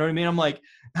it. You know what I mean? I'm like,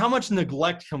 how much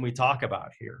neglect can we talk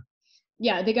about here?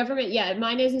 Yeah, the government,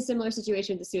 mine is a similar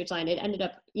situation with the sewage line. It ended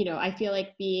up, I feel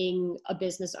like being a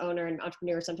business owner and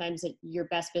entrepreneur, sometimes your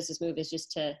best business move is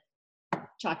just to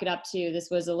chalk it up to, this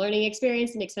was a learning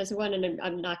experience, an expensive one, and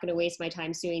I'm not going to waste my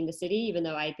time suing the city, even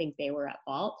though I think they were at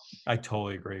fault. I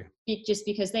totally agree. Just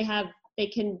because we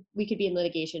could be in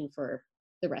litigation for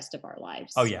the rest of our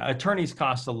lives. Oh yeah. Attorney's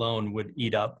costs alone would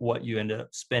eat up what you end up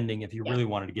spending if you really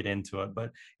wanted to get into it,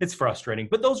 but it's frustrating.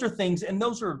 But those are things, and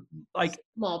those are like,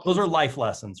 those are life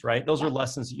lessons, right? Those are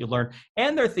lessons that you learn,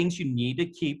 and they're things you need to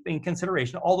keep in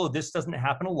consideration. Although this doesn't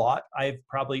happen a lot.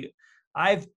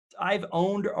 I've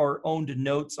owned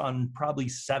notes on probably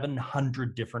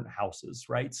 700 different houses,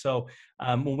 right? So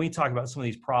when we talk about some of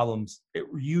these problems, it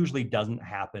usually doesn't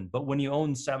happen. But when you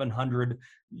own 700,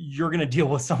 you're going to deal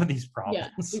with some of these problems.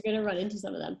 Yeah, you're going to run into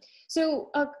some of them. So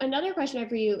another question I have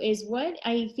for you is, what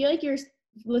I feel like you're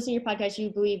listening to your podcast, you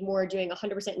believe more doing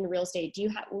 100% in real estate. Do you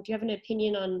have an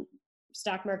opinion on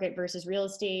stock market versus real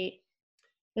estate?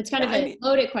 That's kind of a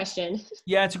loaded question.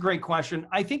 Yeah, it's a great question.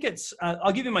 I think it's,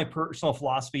 I'll give you my personal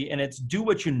philosophy, and it's do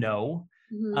what you know.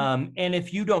 And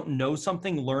if you don't know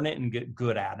something, learn it and get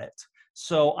good at it.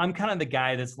 So I'm kind of the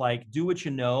guy that's like, do what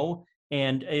you know.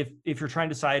 And if you're trying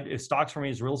to decide if stocks for me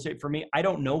is real estate for me, I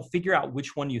don't know, figure out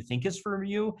which one you think is for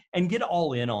you and get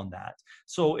all in on that.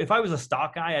 So if I was a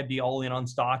stock guy, I'd be all in on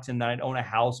stocks, and then I'd own a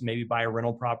house, maybe buy a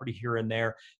rental property here and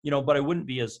there, but I wouldn't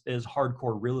be as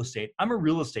hardcore real estate. I'm a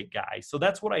real estate guy. So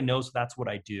that's what I know. So that's what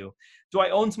I do. Do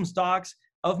I own some stocks?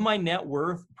 Of my net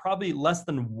worth, probably less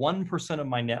than 1% of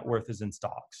my net worth is in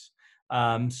stocks.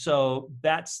 So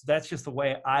that's just the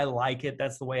way I like it.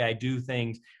 That's the way I do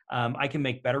things. I can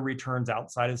make better returns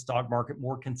outside of the stock market,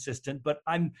 more consistent, but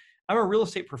I'm a real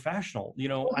estate professional.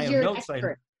 I have notes.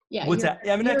 Yeah.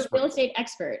 I'm an expert. You're a real estate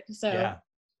expert.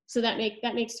 So So that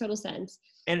makes total sense.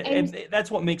 And that's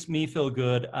what makes me feel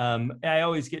good. I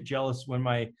always get jealous when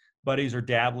my buddies are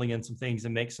dabbling in some things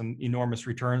and make some enormous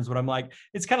returns. But I'm like,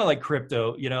 it's kind of like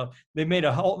crypto. They made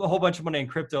a whole bunch of money in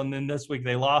crypto, and then this week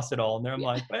they lost it all. And I'm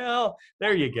like, well,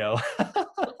 there you go.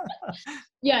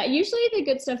 Yeah, usually the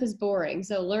good stuff is boring.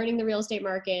 So learning the real estate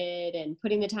market and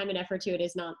putting the time and effort to it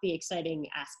is not the exciting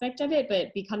aspect of it,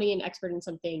 but becoming an expert in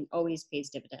something always pays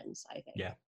dividends, I think.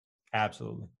 Yeah,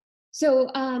 absolutely. So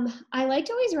I like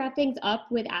to always wrap things up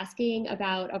with asking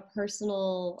about a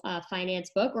personal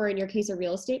finance book, or in your case, a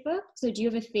real estate book. So do you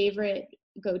have a favorite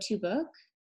go-to book?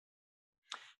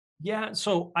 Yeah,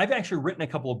 so I've actually written a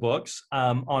couple of books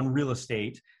on real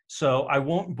estate. So I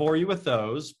won't bore you with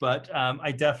those, but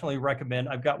I definitely recommend.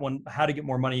 I've got one, How to Get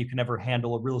More Money You Can Never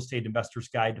Handle, a Real Estate Investor's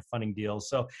Guide to Funding Deals.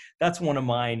 So that's one of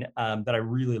mine that I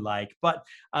really like. But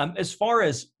as far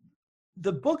as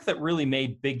the book that really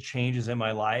made big changes in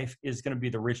my life is going to be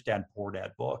the Rich Dad Poor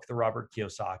Dad book, the Robert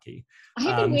Kiyosaki. I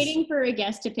have been waiting for a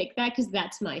guest to pick that because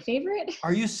that's my favorite.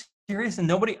 Are you serious? And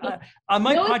nobody on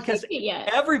my podcast,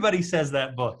 everybody says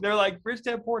that book. They're like, Rich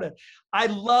Dad Poor Dad. I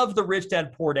love the Rich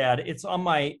Dad Poor Dad. It's on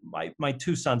my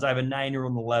two sons. I have a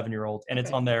 9-year-old and an 11-year-old, and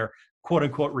it's on their quote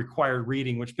unquote required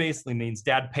reading, which basically means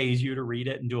dad pays you to read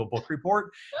it and do a book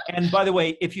report. And by the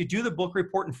way, if you do the book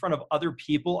report in front of other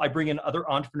people, I bring in other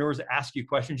entrepreneurs that ask you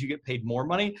questions, you get paid more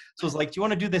money. So it's like, do you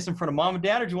want to do this in front of mom and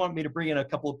dad, or do you want me to bring in a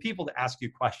couple of people to ask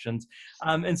you questions?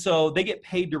 And so they get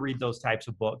paid to read those types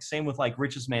of books. Same with like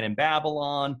Richest Man in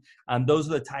Babylon. Those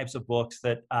are the types of books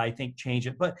that I think change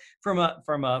it. But from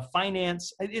a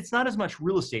finance, it's not as much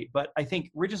real estate, but I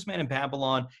think Richest Man in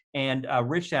Babylon and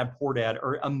Rich Dad Poor Dad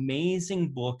are amazing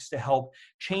books to help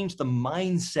change the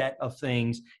mindset of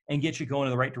things and get you going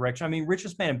in the right direction. I mean,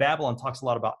 Richest Man in Babylon talks a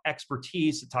lot about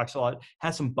expertise. It talks a lot,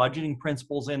 has some budgeting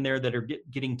principles in there that are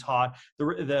getting taught.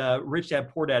 The Rich Dad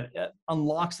Poor Dad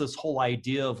unlocks this whole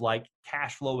idea of like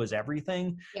cash flow is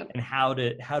everything. Yep. And how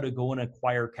to go and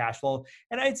acquire cash flow.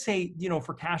 And I'd say,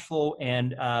 for cash flow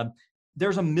and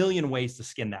there's a million ways to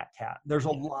skin that cat. There's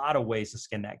a lot of ways to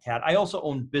skin that cat. I also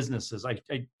own businesses. I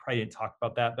probably didn't talk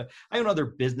about that, but I own other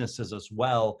businesses as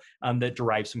well that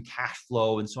derive some cash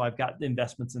flow. And so I've got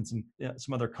investments in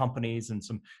some other companies and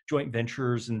some joint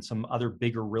ventures and some other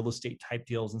bigger real estate type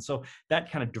deals. And so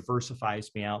that kind of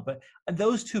diversifies me out. But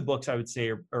those two books I would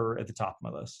say are at the top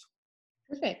of my list.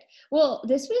 Perfect. Well,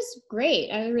 this was great.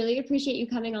 I really appreciate you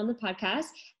coming on the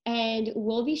podcast, and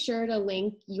we'll be sure to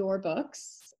link your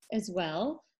books as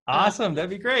well. Awesome. That'd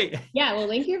be great. Yeah, we'll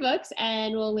link your books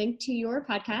and we'll link to your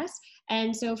podcast.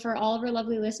 And so for all of our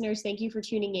lovely listeners, thank you for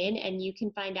tuning in, and you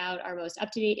can find out our most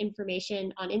up-to-date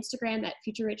information on Instagram at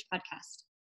Future Rich Podcast.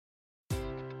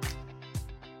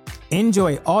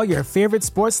 Enjoy all your favorite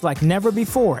sports like never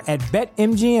before at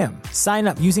BetMGM. Sign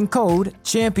up using code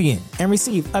CHAMPION and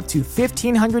receive up to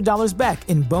 $1,500 back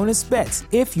in bonus bets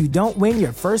if you don't win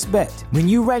your first bet. When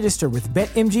you register with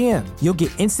BetMGM, you'll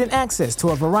get instant access to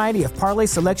a variety of parlay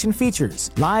selection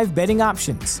features, live betting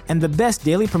options, and the best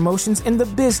daily promotions in the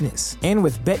business. And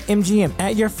with BetMGM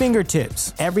at your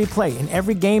fingertips, every play and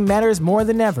every game matters more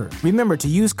than ever. Remember to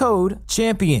use code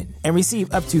CHAMPION and receive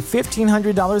up to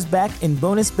 $1,500 back in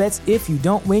bonus bets if you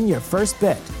don't win your first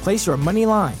bet. Place your money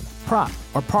line, prop,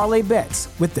 or parlay bets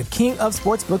with the king of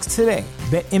sportsbooks today.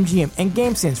 BetMGM and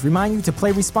GameSense remind you to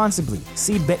play responsibly.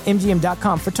 See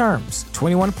BetMGM.com for terms.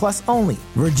 21 plus only.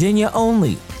 Virginia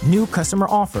only. New customer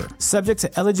offer. Subject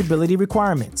to eligibility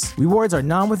requirements. Rewards are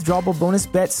non-withdrawable bonus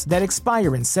bets that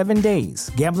expire in 7 days.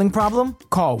 Gambling problem?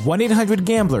 Call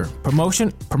 1-800-GAMBLER.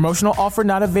 Promotional offer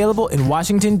not available in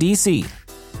Washington, D.C.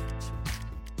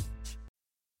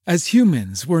 As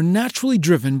humans, we're naturally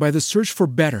driven by the search for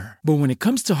better. But when it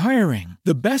comes to hiring,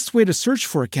 the best way to search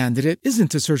for a candidate isn't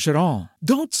to search at all.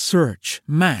 Don't search,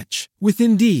 match with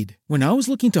Indeed. When I was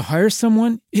looking to hire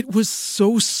someone, it was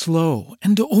so slow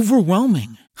and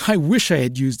overwhelming. I wish I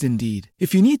had used Indeed.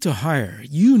 If you need to hire,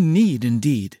 you need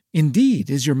Indeed. Indeed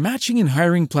is your matching and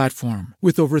hiring platform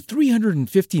with over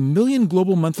 350 million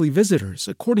global monthly visitors,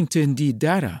 according to Indeed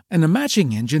data, and a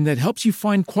matching engine that helps you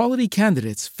find quality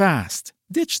candidates fast.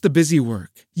 Ditch the busy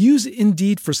work. Use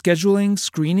Indeed for scheduling,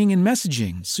 screening, and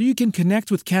messaging so you can connect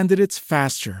with candidates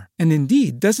faster. And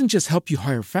Indeed doesn't just help you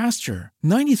hire faster.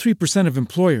 93% of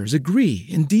employers agree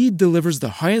Indeed delivers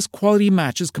the highest quality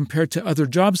matches compared to other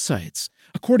job sites,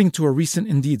 according to a recent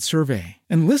Indeed survey.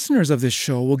 And listeners of this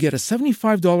show will get a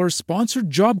 $75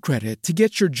 sponsored job credit to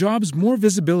get your jobs more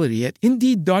visibility at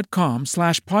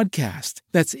Indeed.com/podcast.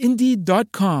 That's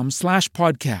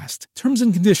Indeed.com/podcast. Terms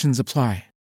and conditions apply.